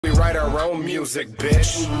write our own music,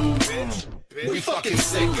 bitch. We fucking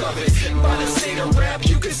sick of it. By the state of rap,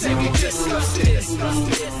 you can say we disgusted.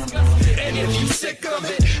 And if you sick of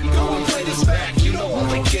it, go and play this back. You know all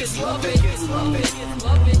the kids love it.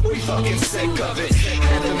 We fucking sick of it.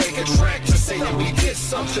 Had to make a track to say that we did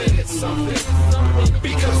something.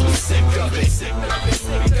 Because we sick of it.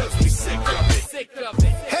 Because we sick of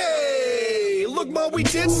it. Hey, look, ma, we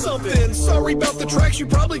did something. Sorry about the tracks, you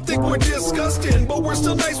probably think we're disgusting, but we're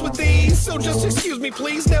still nice with these, so just excuse me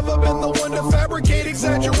please. Never been the one to fabricate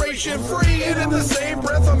exaggeration free. And in the same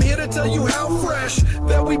breath, I'm here to tell you how fresh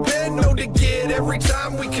that we've been known to get every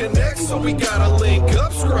time we connect. So we gotta link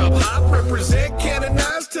up, scrub, hop, represent,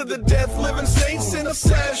 canonize to the death, living saints in a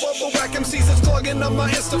flesh. Bubble whack MCs that's clogging up my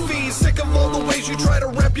Insta feed. Sick of all the ways you try to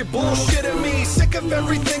rap your bullshit at me. Sick of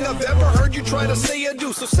everything I've ever heard you try to say or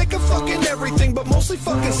do. So sick of fucking everything, but mostly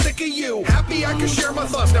fucking sick of you. Happy I can share my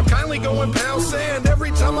thoughts, now kindly go and pound sand.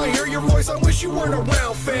 Every time I hear your voice, I wish you weren't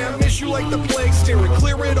around, fam. Miss you like the plague, steer it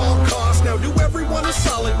clear at all costs. Now do everyone a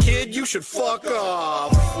solid, kid, you should fuck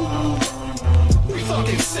off. We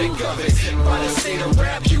fucking sick of it. By the state of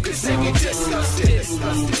rap, you can say we disgusted.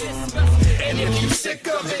 And if you sick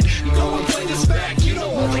of it, go and play this back. You know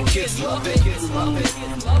all the kids love it.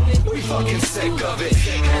 We fucking sick of it.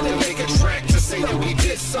 Had to make a track to say that we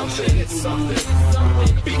did something.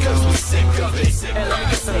 Because we sick of it. And let me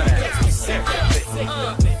get some of that. We sick of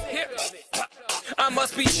it. I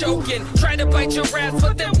must be choking, trying to bite your ass,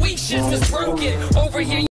 but that weak shit was broken. Over here